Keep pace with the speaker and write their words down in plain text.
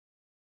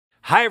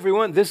Hi,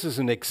 everyone. This is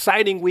an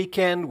exciting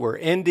weekend. We're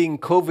ending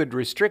COVID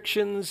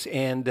restrictions,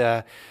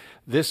 and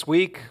this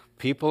week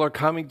people are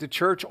coming to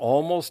church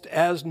almost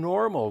as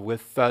normal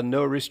with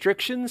no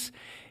restrictions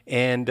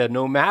and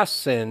no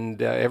masks, and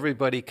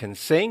everybody can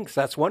sing. So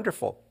that's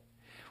wonderful.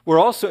 We're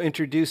also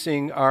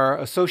introducing our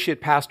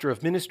associate pastor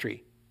of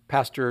ministry,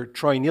 Pastor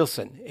Troy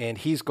Nielsen, and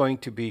he's going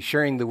to be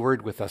sharing the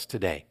word with us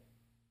today.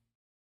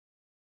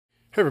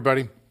 Hey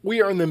everybody,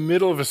 we are in the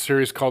middle of a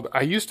series called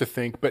I Used to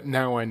Think, But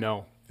Now I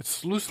Know.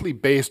 It's loosely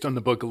based on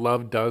the book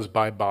Love Does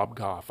by Bob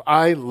Goff.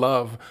 I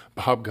love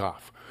Bob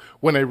Goff.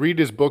 When I read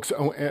his books,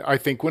 I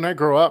think when I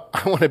grow up,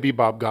 I want to be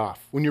Bob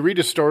Goff. When you read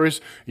his stories,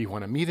 you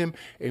want to meet him,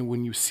 and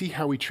when you see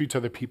how he treats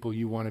other people,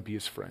 you want to be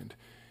his friend.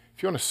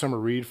 If you want a summer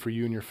read for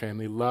you and your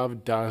family,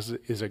 Love Does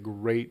is a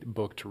great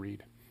book to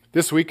read.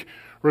 This week,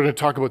 we're going to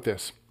talk about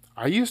this.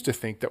 I used to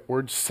think that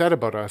words said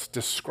about us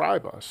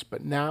describe us,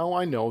 but now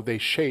I know they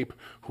shape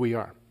who we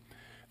are.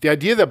 The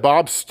idea that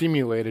Bob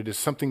stimulated is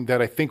something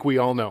that I think we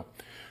all know,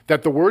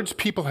 that the words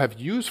people have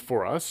used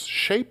for us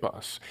shape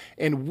us,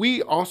 and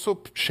we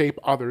also shape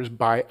others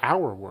by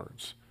our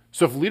words.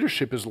 So if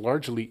leadership is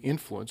largely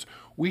influence,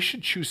 we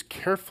should choose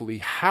carefully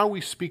how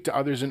we speak to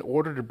others in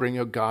order to bring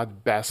out God's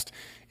best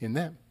in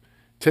them.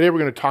 Today we're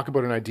going to talk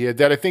about an idea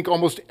that I think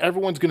almost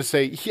everyone's going to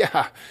say,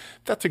 yeah,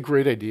 that's a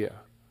great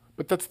idea.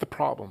 But that's the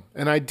problem.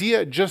 An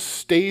idea just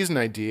stays an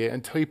idea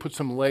until you put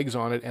some legs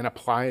on it and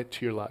apply it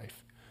to your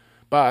life.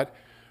 But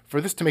for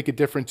this to make a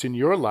difference in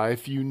your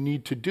life, you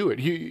need to do it.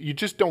 You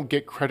just don't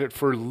get credit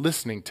for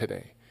listening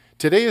today.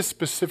 Today is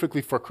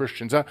specifically for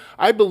Christians.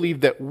 I believe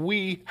that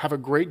we have a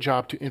great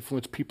job to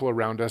influence people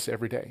around us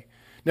every day.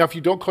 Now, if you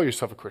don't call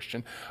yourself a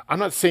Christian, I'm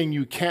not saying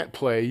you can't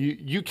play.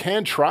 You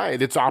can try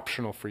it. It's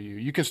optional for you.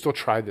 You can still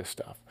try this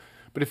stuff.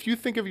 But if you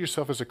think of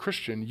yourself as a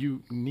Christian,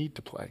 you need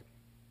to play.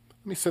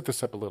 Let me set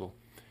this up a little.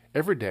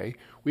 Every day,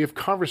 we have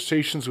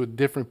conversations with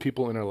different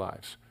people in our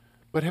lives.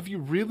 But have you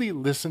really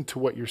listened to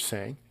what you're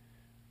saying?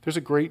 There's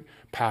a great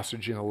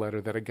passage in a letter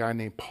that a guy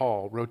named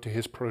Paul wrote to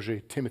his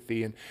protege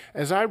Timothy. And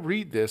as I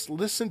read this,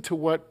 listen to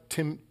what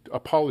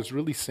Paul is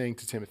really saying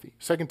to Timothy.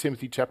 2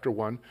 Timothy chapter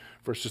 1,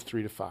 verses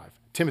 3 to 5.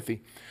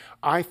 Timothy,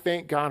 I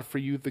thank God for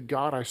you, the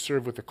God I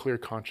serve with a clear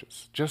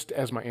conscience, just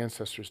as my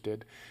ancestors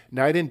did.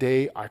 Night and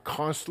day, I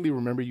constantly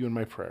remember you in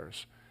my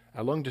prayers.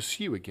 I long to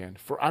see you again,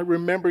 for I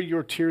remember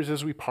your tears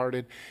as we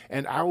parted,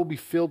 and I will be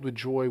filled with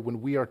joy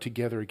when we are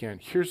together again.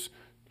 Here's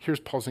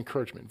Paul's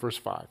encouragement, verse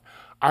 5.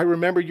 I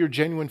remember your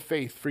genuine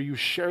faith, for you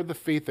shared the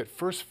faith that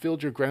first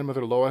filled your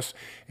grandmother Lois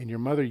and your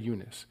mother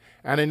Eunice.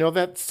 And I know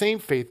that same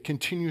faith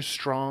continues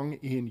strong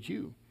in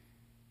you.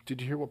 Did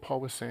you hear what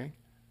Paul was saying?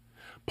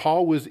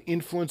 Paul was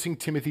influencing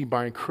Timothy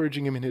by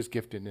encouraging him in his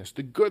giftedness,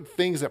 the good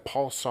things that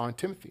Paul saw in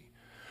Timothy.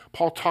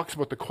 Paul talks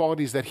about the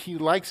qualities that he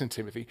likes in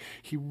Timothy.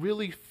 He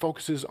really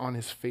focuses on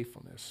his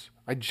faithfulness.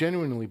 I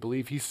genuinely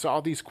believe he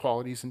saw these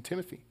qualities in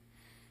Timothy.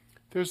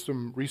 There's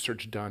some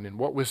research done in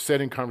what was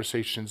said in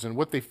conversations, and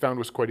what they found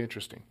was quite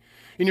interesting.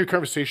 In your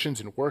conversations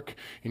in work,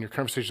 in your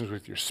conversations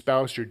with your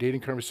spouse, your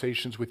dating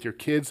conversations with your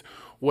kids,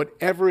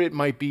 whatever it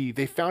might be,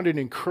 they found an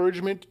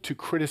encouragement to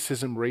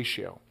criticism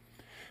ratio.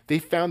 They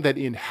found that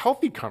in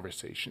healthy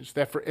conversations,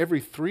 that for every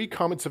 3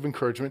 comments of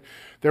encouragement,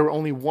 there were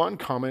only 1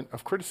 comment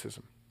of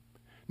criticism.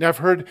 Now, I've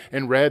heard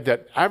and read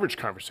that average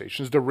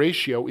conversations, the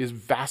ratio is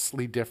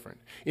vastly different.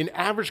 In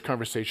average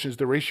conversations,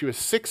 the ratio is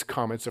 6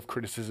 comments of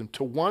criticism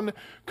to 1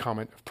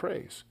 comment of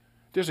praise.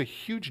 There's a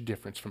huge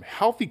difference from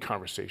healthy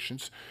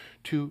conversations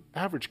to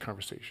average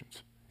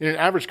conversations. In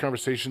average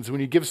conversations, when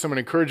you give someone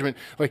encouragement,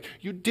 like,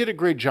 you did a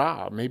great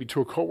job, maybe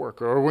to a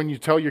coworker, or when you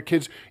tell your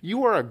kids,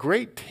 you are a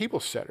great table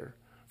setter.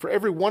 For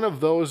every one of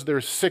those,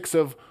 there's 6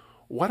 of,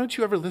 why don't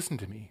you ever listen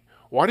to me?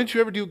 Why didn't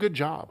you ever do a good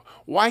job?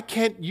 Why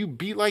can't you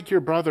be like your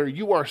brother?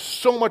 You are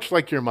so much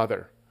like your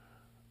mother.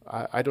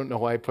 I don't know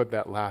why I put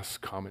that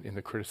last comment in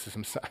the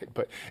criticism side.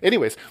 But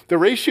anyways, the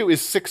ratio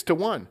is 6 to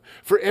 1.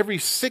 For every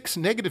 6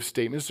 negative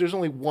statements, there's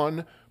only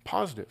 1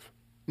 positive.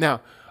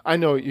 Now, I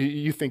know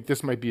you think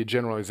this might be a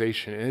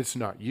generalization, and it's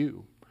not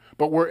you.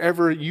 But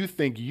wherever you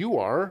think you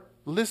are,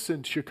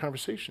 listen to your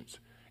conversations.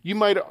 You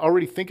might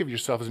already think of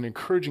yourself as an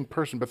encouraging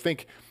person, but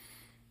think,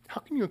 how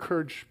can you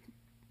encourage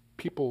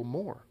people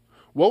more?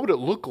 What would it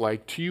look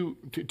like to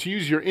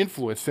use your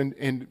influence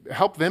and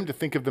help them to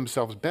think of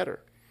themselves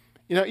better?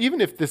 You know,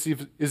 even if this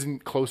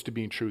isn't close to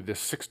being true,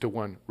 this 6 to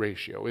 1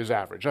 ratio is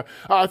average.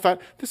 I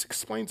thought this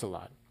explains a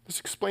lot.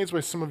 This explains why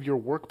some of your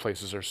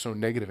workplaces are so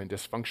negative and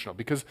dysfunctional,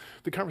 because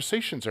the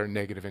conversations are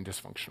negative and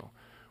dysfunctional.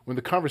 When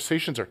the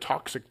conversations are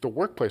toxic, the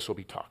workplace will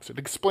be toxic. It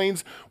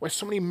explains why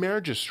so many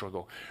marriages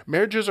struggle.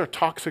 Marriages are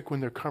toxic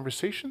when their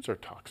conversations are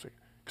toxic.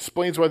 It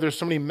explains why there's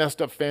so many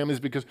messed up families,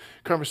 because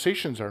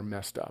conversations are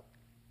messed up.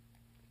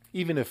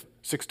 Even if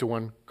 6 to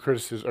 1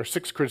 criticism or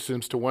 6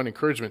 criticisms to 1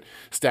 encouragement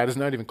stat is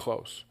not even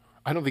close.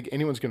 I don't think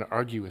anyone's going to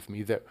argue with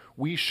me that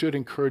we should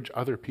encourage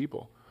other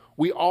people.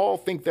 We all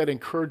think that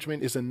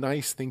encouragement is a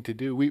nice thing to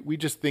do. We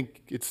just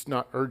think it's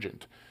not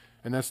urgent,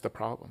 and that's the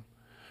problem.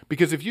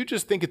 Because if you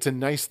just think it's a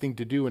nice thing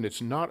to do and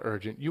it's not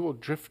urgent, you will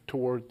drift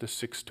toward the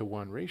 6 to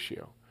 1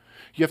 ratio.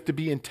 You have to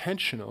be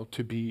intentional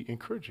to be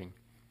encouraging.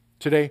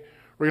 Today,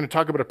 we're going to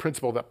talk about a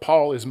principle that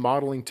Paul is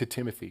modeling to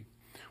Timothy.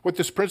 What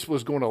this principle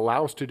is going to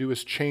allow us to do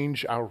is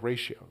change our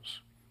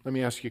ratios. Let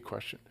me ask you a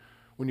question.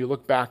 When you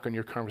look back on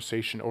your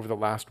conversation over the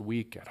last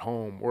week at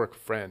home, work,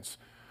 friends,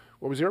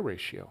 what was your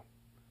ratio?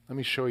 Let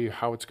me show you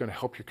how it's going to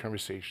help your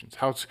conversations,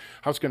 how it's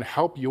going to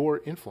help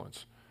your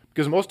influence.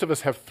 Because most of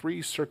us have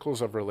 3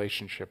 circles of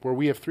relationship where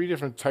we have 3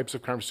 different types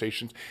of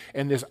conversations,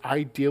 and this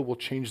idea will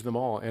change them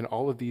all. And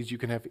all of these you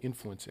can have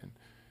influence in.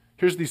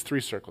 Here's these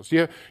 3 circles.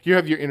 You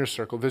have your inner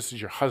circle. This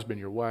is your husband,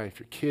 your wife,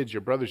 your kids,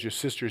 your brothers, your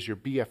sisters, your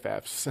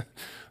BFFs,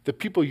 the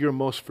people you're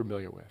most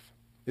familiar with.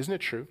 Isn't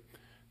it true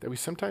that we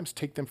sometimes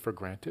take them for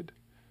granted?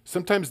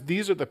 Sometimes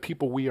these are the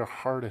people we are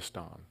hardest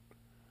on.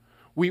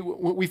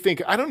 We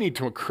think, I don't need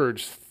to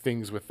encourage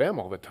things with them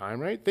all the time,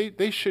 right?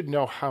 They should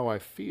know how I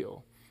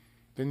feel.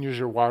 Then there's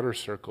your water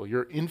circle,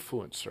 your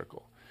influence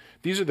circle.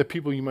 These are the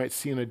people you might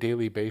see on a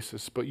daily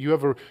basis, but you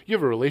have a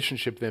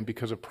relationship then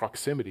because of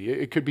proximity.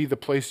 It could be the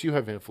place you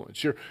have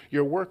influence,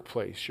 your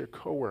workplace, your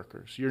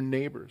coworkers, your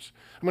neighbors.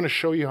 I'm going to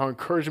show you how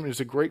encouragement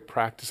is a great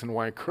practice and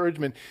why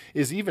encouragement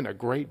is even a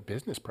great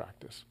business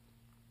practice.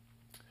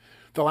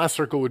 The last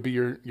circle would be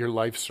your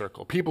life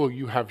circle. People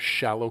you have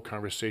shallow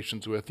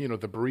conversations with, the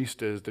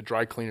baristas, the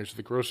dry cleaners,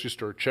 the grocery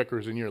store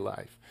checkers in your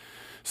life.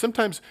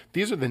 Sometimes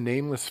these are the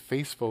nameless,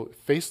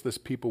 faceless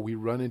people we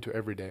run into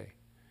every day.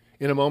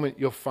 In a moment,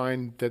 you'll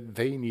find that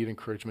they need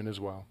encouragement as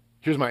well.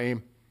 Here's my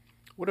aim.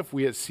 What if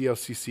we at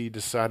CLCC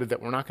decided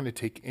that we're not going to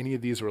take any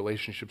of these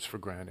relationships for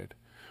granted?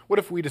 What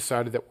if we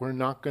decided that we're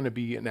not going to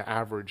be an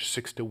average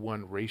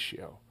 6-to-1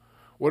 ratio?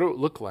 What would it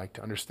look like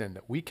to understand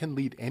that we can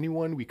lead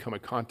anyone we come in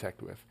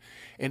contact with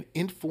and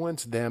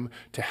influence them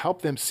to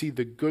help them see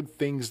the good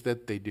things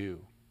that they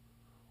do?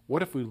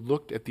 What if we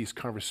looked at these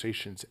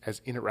conversations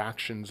as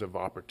interactions of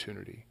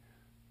opportunity?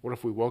 What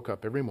if we woke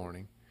up every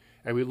morning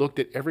and we looked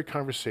at every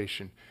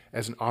conversation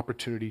as an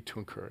opportunity to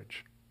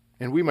encourage?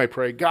 And we might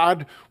pray,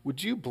 God,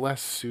 would you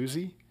bless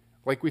Susie?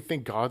 Like we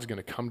think God's going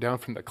to come down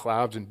from the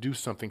clouds and do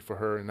something for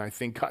her. And I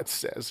think God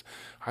says,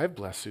 I've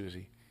blessed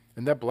Susie.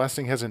 And that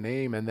blessing has a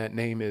name, and that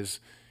name is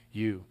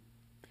you.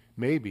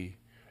 Maybe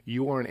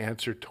you are an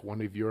answer to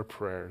one of your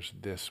prayers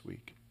this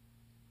week.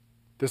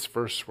 This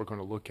verse we're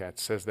going to look at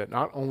says that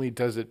not only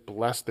does it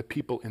bless the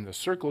people in the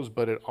circles,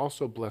 but it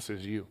also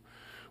blesses you.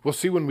 We'll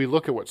see when we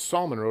look at what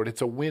Solomon wrote,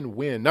 it's a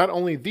win-win. Not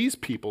only these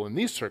people in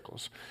these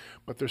circles,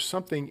 but there's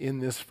something in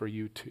this for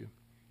you too.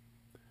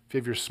 If you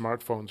have your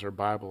smartphones or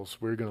Bibles,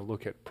 we're going to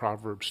look at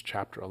Proverbs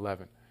chapter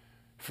 11.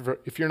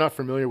 If you're not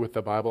familiar with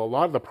the Bible, a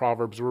lot of the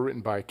Proverbs were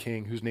written by a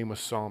king whose name was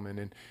Solomon,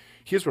 and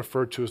he is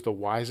referred to as the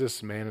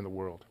wisest man in the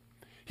world.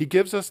 He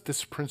gives us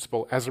this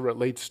principle as it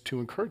relates to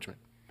encouragement.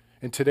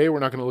 And today we're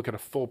not going to look at a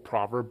full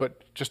proverb,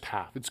 but just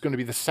half. It's going to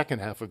be the second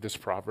half of this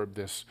proverb,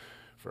 this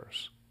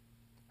verse.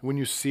 When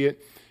you see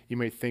it, you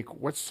may think,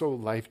 what's so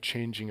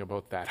life-changing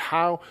about that?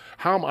 How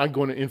am I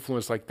going to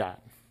influence like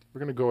that?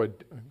 We're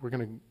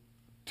going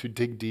to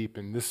dig deep,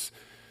 and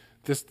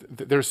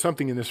there's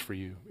something in this for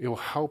you. It will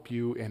help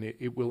you, and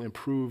it will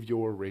improve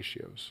your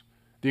ratios.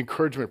 The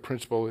encouragement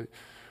principle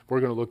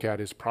we're going to look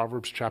at is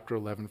Proverbs chapter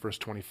 11, verse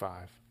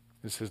 25.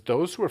 It says,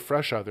 those who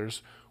refresh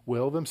others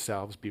will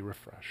themselves be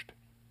refreshed.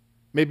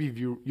 Maybe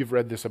you've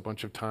read this a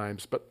bunch of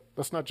times, but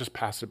let's not just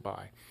pass it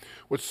by.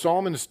 What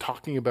Solomon is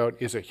talking about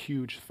is a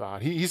huge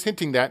thought. He's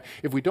hinting that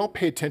if we don't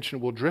pay attention,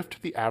 we'll drift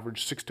to the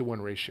average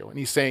 6-to-1 ratio. And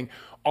he's saying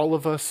all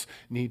of us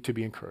need to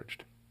be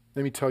encouraged.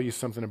 Let me tell you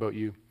something about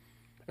you.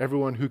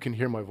 Everyone who can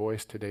hear my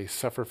voice today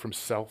suffer from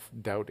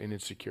self-doubt and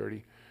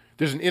insecurity.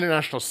 There's an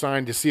international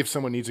sign to see if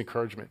someone needs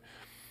encouragement.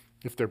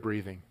 If they're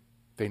breathing,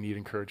 they need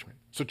encouragement.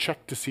 So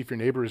check to see if your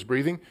neighbor is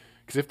breathing,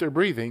 because if they're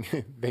breathing,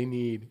 they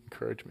need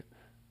encouragement.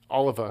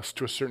 All of us,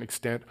 to a certain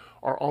extent,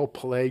 are all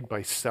plagued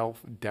by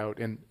self-doubt,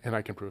 and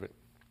I can prove it.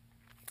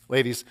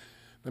 Ladies,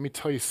 let me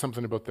tell you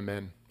something about the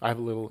men. I have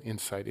a little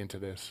insight into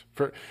this.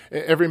 For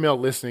every male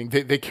listening,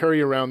 they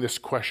carry around this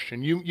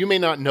question. You may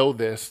not know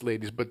this,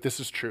 ladies, but this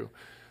is true.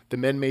 The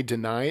men may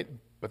deny it,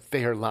 but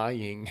they are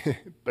lying.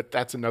 But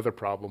that's another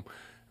problem,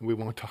 and we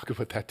won't talk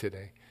about that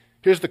today.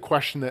 Here's the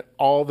question that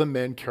all the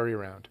men carry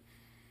around.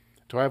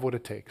 Do I have what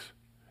it takes?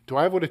 Do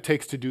I have what it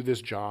takes to do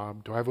this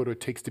job? Do I have what it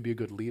takes to be a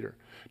good leader?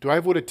 Do I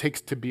have what it takes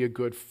to be a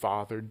good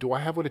father? Do I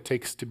have what it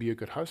takes to be a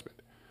good husband?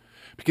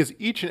 Because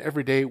each and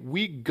every day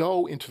we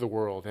go into the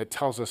world that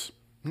tells us,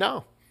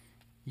 no,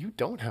 you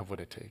don't have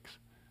what it takes.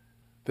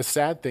 The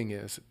sad thing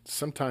is,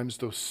 sometimes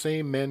those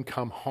same men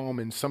come home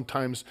and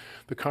sometimes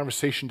the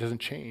conversation doesn't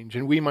change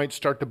and we might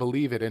start to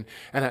believe it. And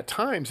at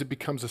times it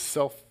becomes a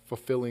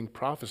self-fulfilling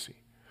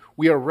prophecy.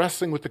 We are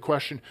wrestling with the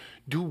question,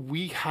 do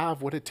we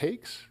have what it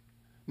takes?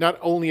 Not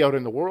only out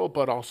in the world,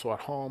 but also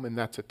at home, and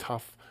that's a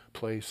tough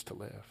place to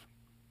live.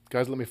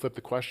 Guys, let me flip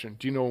the question.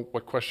 Do you know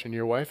what question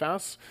your wife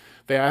asks?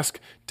 They ask,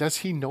 does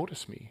he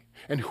notice me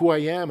and who I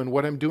am and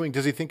what I'm doing?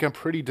 Does he think I'm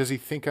pretty? Does he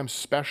think I'm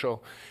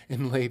special?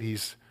 And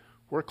ladies,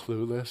 we're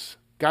clueless.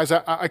 Guys,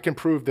 I can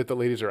prove that the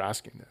ladies are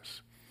asking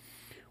this.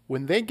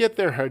 When they get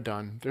their hair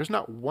done, there's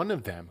not one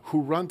of them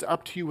who runs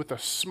up to you with a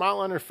smile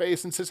on her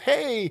face and says,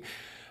 "Hey,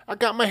 I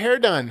got my hair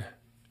done."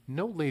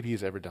 No lady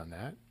has ever done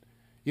that.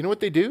 You know what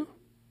they do?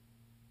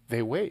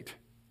 They wait.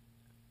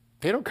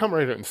 They don't come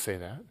right out and say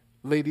that.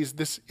 Ladies,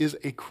 this is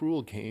a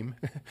cruel game.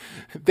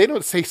 They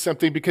don't say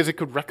something because it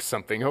could wreck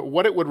something.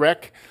 What it would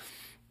wreck,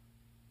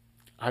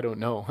 I don't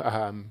know.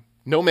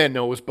 No man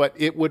knows, but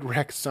it would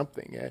wreck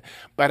something.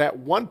 But at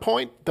one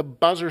point, the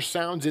buzzer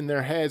sounds in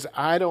their heads.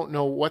 I don't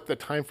know what the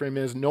time frame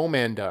is. No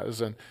man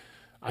does. And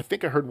I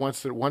think I heard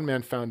once that one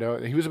man found out,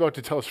 and he was about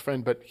to tell his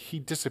friend, but he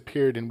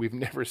disappeared and we've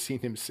never seen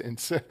him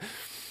since.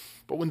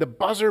 But when the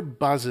buzzer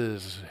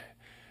buzzes,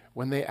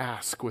 when they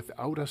ask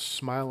without a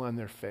smile on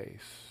their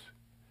face,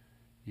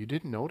 "You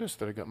didn't notice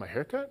that I got my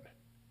hair cut?"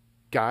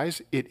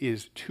 Guys, it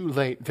is too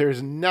late.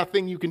 There's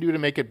nothing you can do to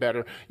make it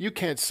better. You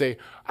can't say,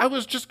 "I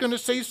was just going to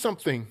say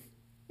something."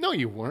 No,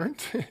 you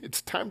weren't.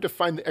 It's time to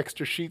find the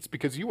extra sheets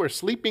because you are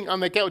sleeping on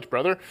the couch,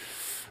 brother.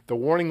 The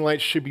warning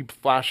lights should be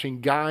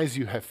flashing. Guys,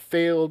 you have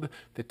failed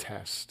the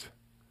test.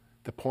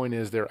 The point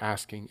is they're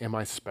asking, am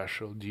I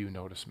special? Do you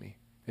notice me?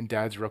 And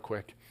dads, real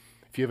quick,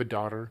 if you have a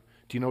daughter,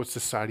 do you know what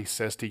society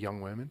says to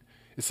young women?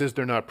 It says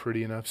they're not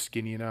pretty enough,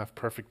 skinny enough,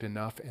 perfect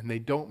enough, and they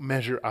don't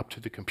measure up to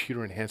the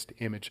computer-enhanced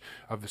image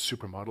of the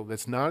supermodel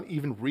that's not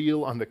even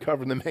real on the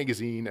cover of the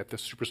magazine at the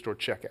superstore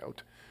checkout.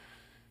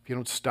 If you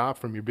don't stop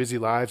from your busy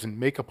lives and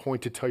make a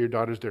point to tell your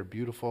daughters they're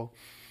beautiful,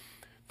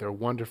 they're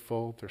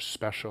wonderful, they're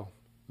special,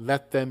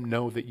 let them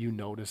know that you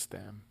notice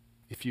them.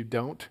 If you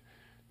don't,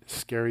 the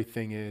scary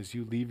thing is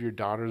you leave your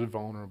daughters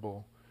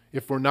vulnerable.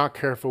 If we're not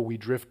careful, we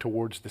drift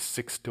towards the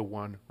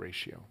 6-to-1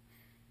 ratio.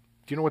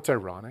 Do you know what's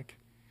ironic?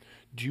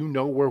 Do you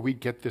know where we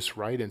get this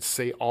right and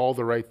say all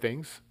the right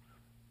things?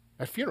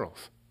 At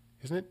funerals.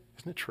 Isn't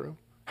it true?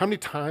 How many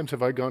times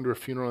have I gone to a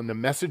funeral and the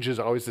message is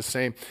always the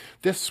same?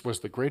 This was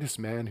the greatest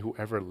man who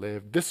ever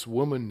lived. This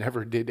woman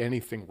never did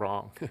anything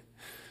wrong.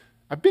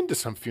 I've been to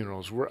some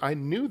funerals where I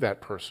knew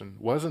that person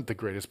wasn't the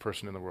greatest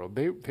person in the world.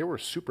 They were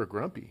super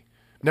grumpy.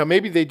 Now,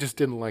 maybe they just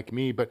didn't like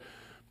me, but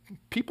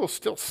people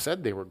still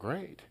said they were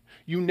great.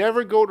 You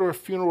never go to a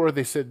funeral where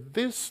they said,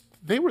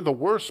 they were the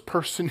worst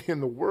person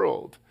in the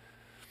world.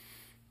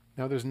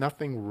 Now, there's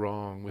nothing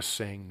wrong with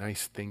saying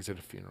nice things at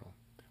a funeral.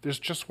 There's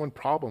just one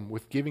problem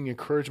with giving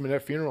encouragement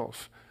at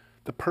funerals.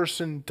 The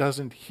person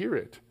doesn't hear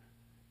it.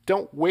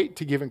 Don't wait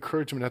to give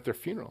encouragement at their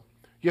funeral.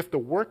 You have to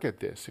work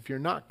at this. If you're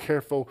not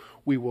careful,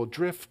 we will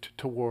drift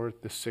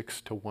toward the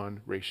 6-to-1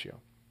 ratio.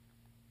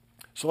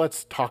 So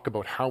let's talk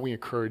about how we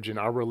encourage in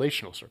our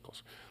relational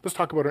circles. Let's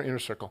talk about our inner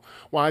circle.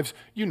 Wives,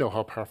 you know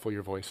how powerful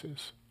your voice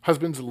is.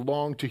 Husbands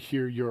long to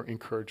hear your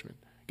encouragement.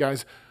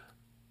 Guys,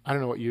 I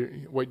don't know what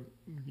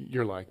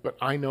you're like, but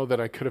I know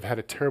that I could have had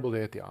a terrible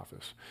day at the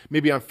office.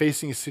 Maybe I'm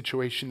facing a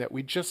situation that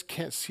we just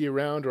can't see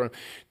around, or I'm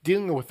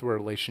dealing with a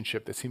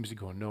relationship that seems to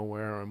go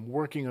nowhere, or I'm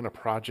working on a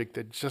project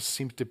that just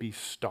seems to be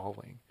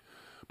stalling.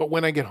 But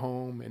when I get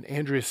home and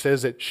Andrea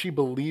says that she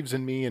believes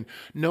in me and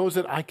knows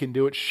that I can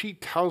do it, she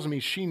tells me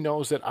she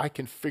knows that I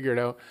can figure it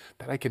out,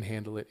 that I can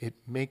handle it. It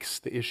makes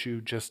the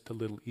issue just a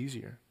little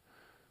easier.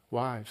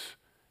 Wives,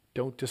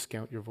 don't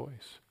discount your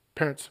voice.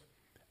 Parents,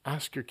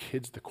 ask your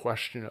kids the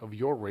question of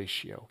your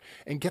ratio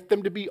and get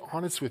them to be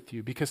honest with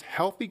you, because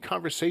healthy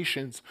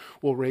conversations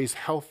will raise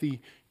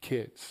healthy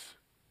kids.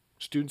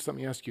 Students, let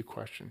me ask you a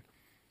question.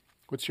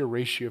 What's your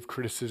ratio of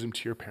criticism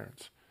to your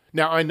parents?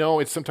 Now, I know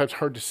it's sometimes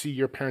hard to see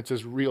your parents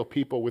as real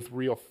people with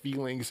real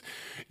feelings.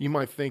 You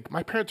might think,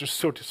 my parents are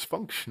so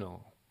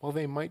dysfunctional. Well,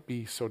 they might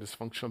be so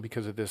dysfunctional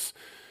because of this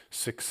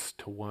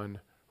 6-to-1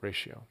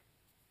 ratio.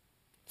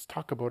 Let's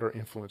talk about our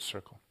influence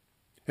circle.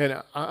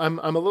 And I'm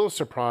a little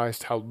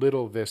surprised how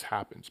little this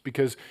happens,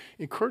 because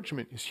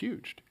encouragement is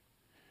huge.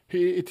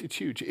 It's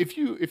huge. If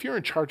you're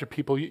in charge of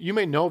people, you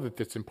may know that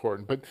that's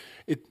important, but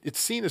it's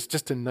seen as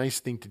just a nice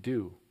thing to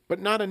do, but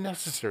not a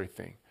necessary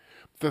thing.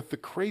 The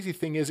crazy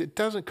thing is it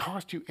doesn't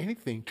cost you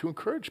anything to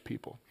encourage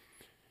people.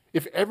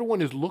 If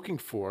everyone is looking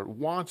for it,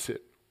 wants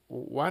it,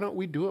 why don't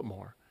we do it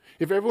more?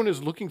 If everyone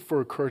is looking for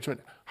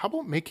encouragement, how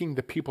about making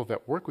the people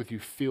that work with you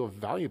feel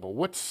valuable?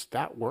 What's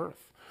that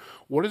worth?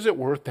 What is it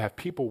worth to have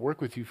people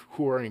work with you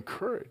who are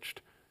encouraged?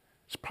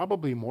 It's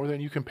probably more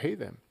than you can pay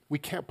them. We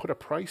can't put a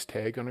price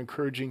tag on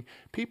encouraging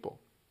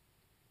people.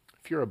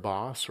 If you're a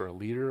boss or a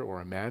leader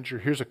or a manager,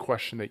 here's a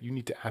question that you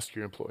need to ask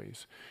your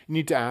employees. You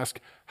need to ask,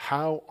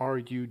 how are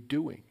you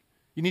doing?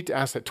 You need to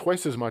ask that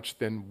twice as much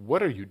than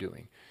what are you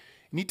doing?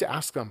 You need to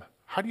ask them,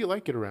 how do you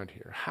like it around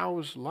here?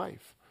 How's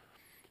life?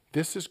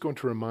 This is going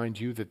to remind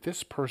you that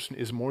this person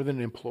is more than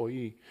an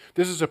employee.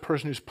 This is a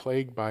person who's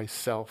plagued by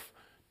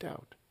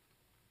self-doubt.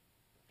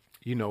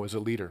 You know, as a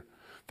leader,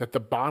 that the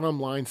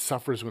bottom line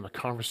suffers when the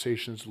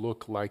conversations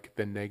look like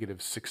the negative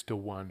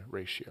 6-to-1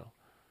 ratio.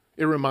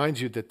 It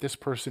reminds you that this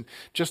person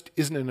just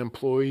isn't an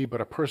employee,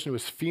 but a person who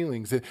has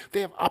feelings.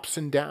 They have ups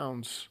and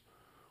downs.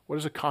 What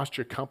does it cost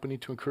your company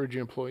to encourage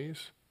your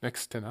employees?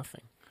 Next to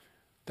nothing.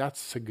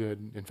 That's a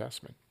good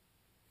investment.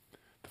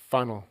 The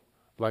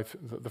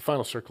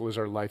final circle is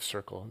our life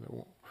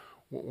circle.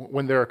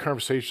 when there are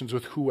conversations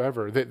with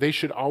whoever, that they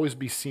should always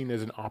be seen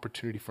as an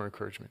opportunity for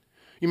encouragement.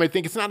 You might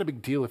think it's not a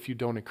big deal if you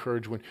don't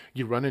encourage when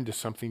you run into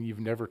something you've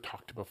never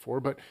talked to before,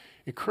 but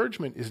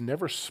encouragement is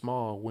never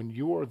small when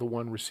you are the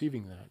one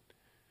receiving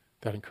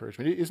that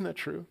encouragement. Isn't that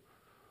true?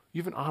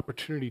 You have an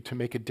opportunity to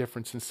make a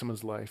difference in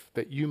someone's life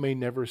that you may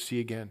never see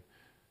again.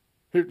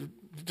 Here,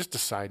 just a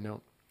side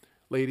note.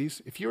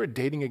 Ladies, if you're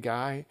dating a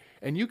guy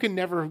and you can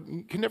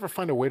never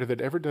find a waiter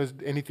that ever does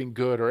anything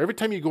good, or every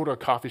time you go to a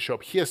coffee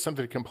shop, he has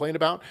something to complain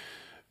about,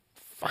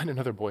 find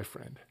another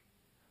boyfriend.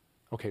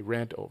 Okay,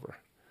 rant over.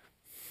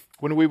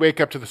 When we wake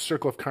up to the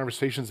circle of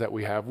conversations that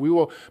we have, we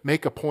will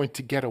make a point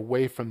to get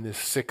away from this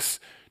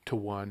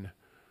 6-to-1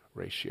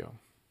 ratio.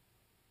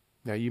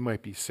 Now, you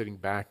might be sitting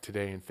back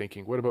today and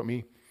thinking, what about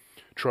me?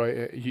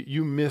 Troy,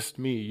 you missed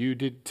me. You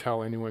didn't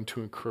tell anyone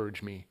to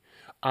encourage me.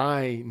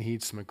 I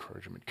need some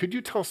encouragement. Could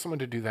you tell someone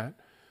to do that?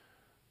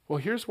 Well,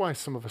 here's why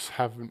some of us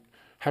haven't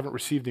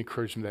received the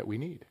encouragement that we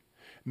need.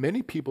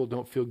 Many people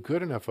don't feel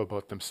good enough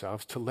about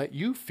themselves to let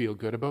you feel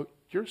good about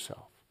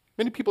yourself.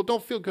 Many people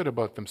don't feel good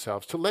about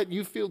themselves to let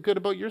you feel good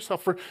about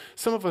yourself. For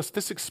some of us,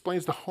 this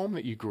explains the home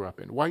that you grew up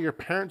in, why your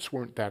parents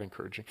weren't that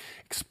encouraging.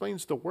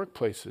 Explains the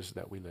workplaces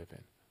that we live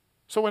in.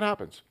 So what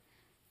happens?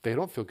 They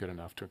don't feel good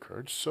enough to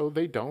encourage, so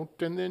they don't,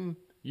 and then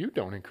you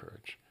don't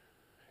encourage.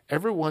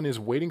 Everyone is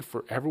waiting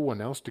for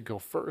everyone else to go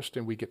first,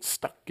 and we get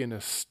stuck in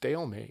a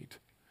stalemate.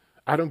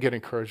 I don't get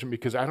encouragement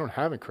because I don't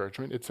have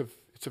encouragement. It's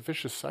a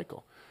vicious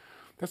cycle.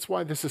 That's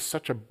why this is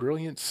such a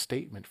brilliant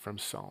statement from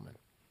Solomon.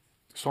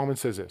 Solomon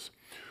says this,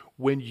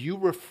 when you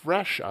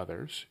refresh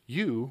others,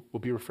 you will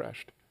be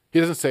refreshed. He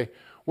doesn't say,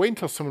 wait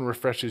until someone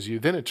refreshes you,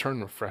 then in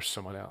turn refresh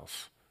someone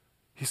else.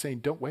 He's saying,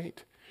 don't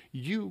wait.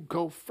 You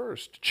go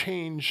first.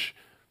 Change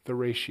the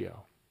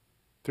ratio.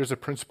 There's a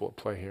principle at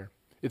play here.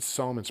 It's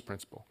Solomon's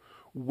principle.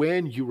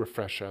 When you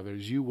refresh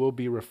others, you will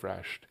be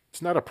refreshed.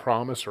 It's not a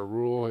promise or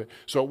rule,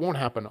 so it won't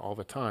happen all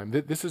the time.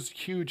 This is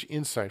huge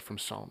insight from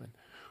Solomon.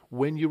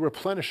 When you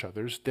replenish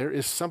others, there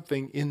is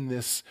something in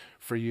this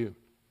for you.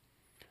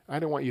 I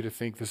don't want you to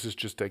think this is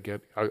just a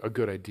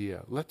good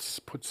idea. Let's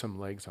put some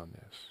legs on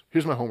this.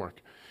 Here's my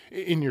homework.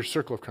 In your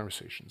circle of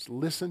conversations,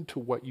 listen to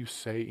what you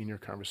say in your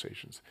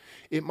conversations.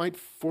 It might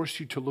force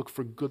you to look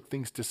for good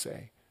things to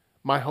say.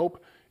 My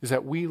hope is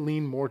that we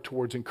lean more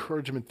towards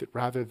encouragement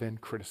rather than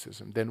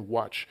criticism, then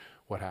watch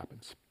what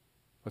happens.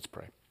 Let's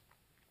pray.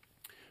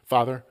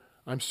 Father,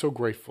 I'm so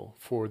grateful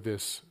for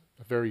this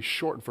very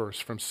short verse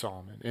from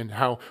Solomon and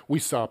how we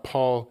saw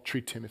Paul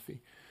treat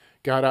Timothy.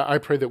 God, I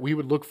pray that we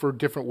would look for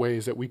different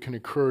ways that we can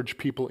encourage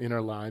people in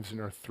our lives in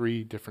our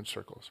 3 different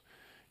circles.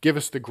 Give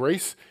us the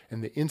grace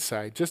and the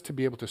insight just to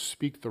be able to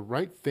speak the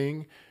right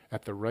thing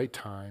at the right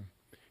time.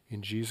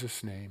 In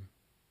Jesus' name,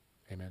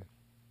 amen.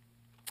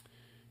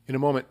 In a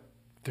moment,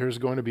 there's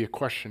going to be a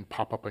question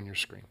pop up on your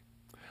screen.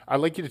 I'd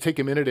like you to take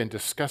a minute and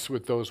discuss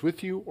with those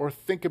with you or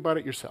think about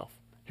it yourself.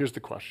 Here's the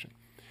question.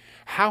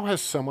 How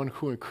has someone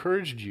who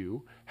encouraged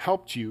you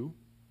helped you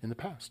in the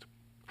past?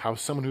 How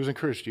has someone who's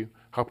encouraged you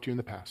helped you in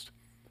the past?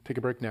 Take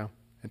a break now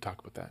and talk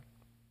about that.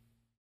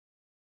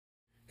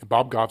 In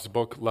Bob Goff's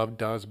book, Love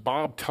Does,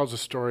 Bob tells a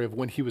story of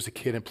when he was a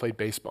kid and played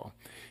baseball.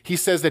 He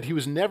says that he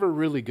was never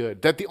really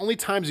good, that the only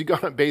times he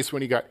got on base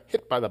when he got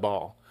hit by the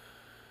ball.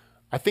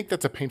 I think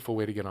that's a painful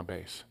way to get on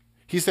base.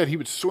 He said he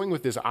would swing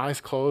with his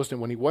eyes closed,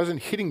 and when he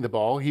wasn't hitting the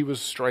ball, he was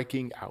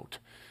striking out.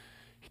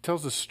 He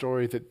tells the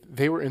story that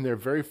they were in their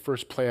very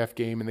first playoff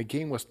game, and the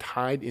game was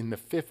tied in the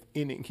 5th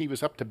inning. He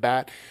was up to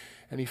bat,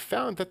 and he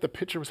found that the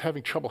pitcher was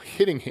having trouble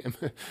hitting him.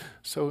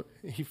 So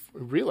he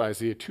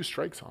realized he had 2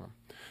 strikes on him.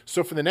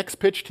 So for the next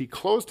pitch, he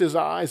closed his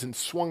eyes and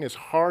swung as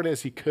hard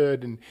as he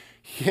could, and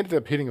he ended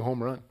up hitting a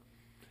home run.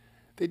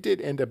 They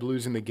did end up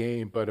losing the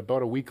game, but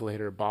about a week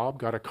later, Bob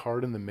got a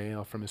card in the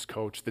mail from his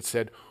coach that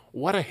said,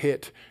 "What a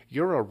hit.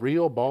 You're a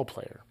real ball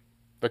player."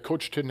 The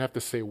coach didn't have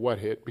to say what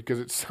hit because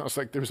it sounds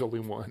like there's only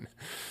one.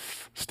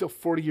 Still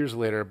 40 years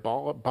later,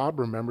 Bob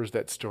remembers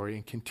that story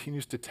and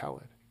continues to tell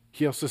it.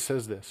 He also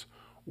says this,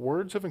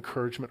 words of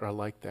encouragement are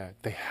like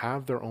that. They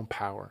have their own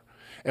power.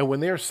 And when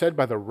they are said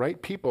by the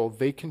right people,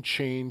 they can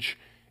change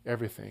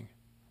everything.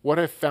 What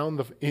I've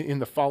found in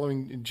the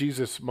following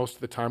Jesus most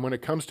of the time, when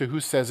it comes to who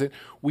says it,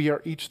 we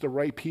are each the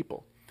right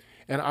people.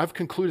 And I've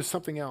concluded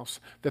something else,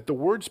 that the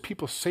words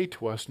people say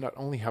to us not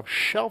only have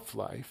shelf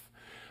life,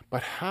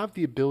 but have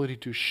the ability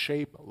to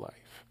shape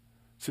life.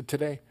 So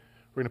today,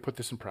 we're going to put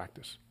this in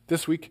practice.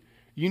 This week,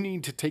 you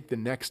need to take the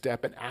next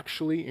step and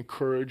actually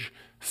encourage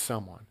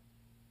someone.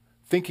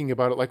 Thinking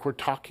about it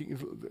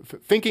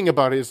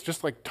is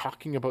just like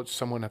talking about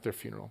someone at their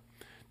funeral.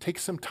 Take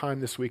some time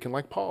this week and,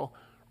 like Paul,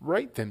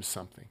 write them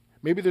something.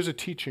 Maybe there's a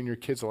teacher in your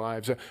kids'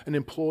 lives, an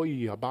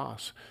employee, a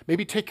boss.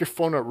 Maybe take your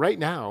phone out right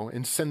now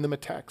and send them a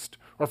text.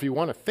 Or if you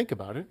want to think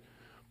about it,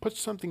 put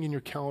something in your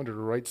calendar to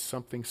write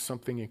something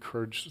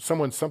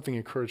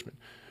encouragement.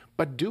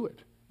 But do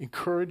it.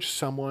 Encourage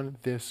someone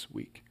this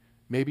week.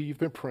 Maybe you've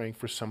been praying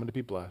for someone to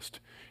be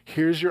blessed.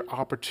 Here's your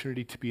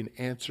opportunity to be an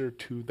answer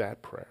to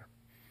that prayer.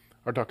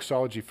 Our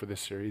doxology for this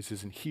series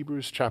is in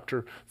Hebrews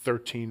chapter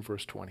 13,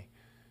 verse 20.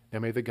 Now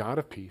may the God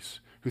of peace,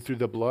 who through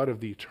the blood of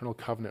the eternal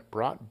covenant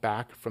brought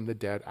back from the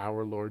dead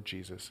our Lord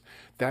Jesus,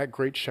 that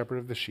great shepherd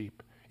of the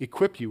sheep,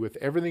 equip you with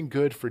everything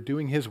good for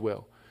doing his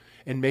will,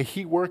 and may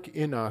he work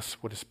in us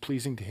what is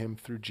pleasing to him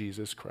through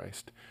Jesus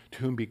Christ, to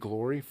whom be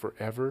glory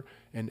forever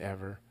and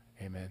ever.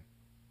 Amen.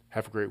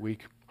 Have a great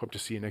week. Hope to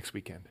see you next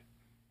weekend.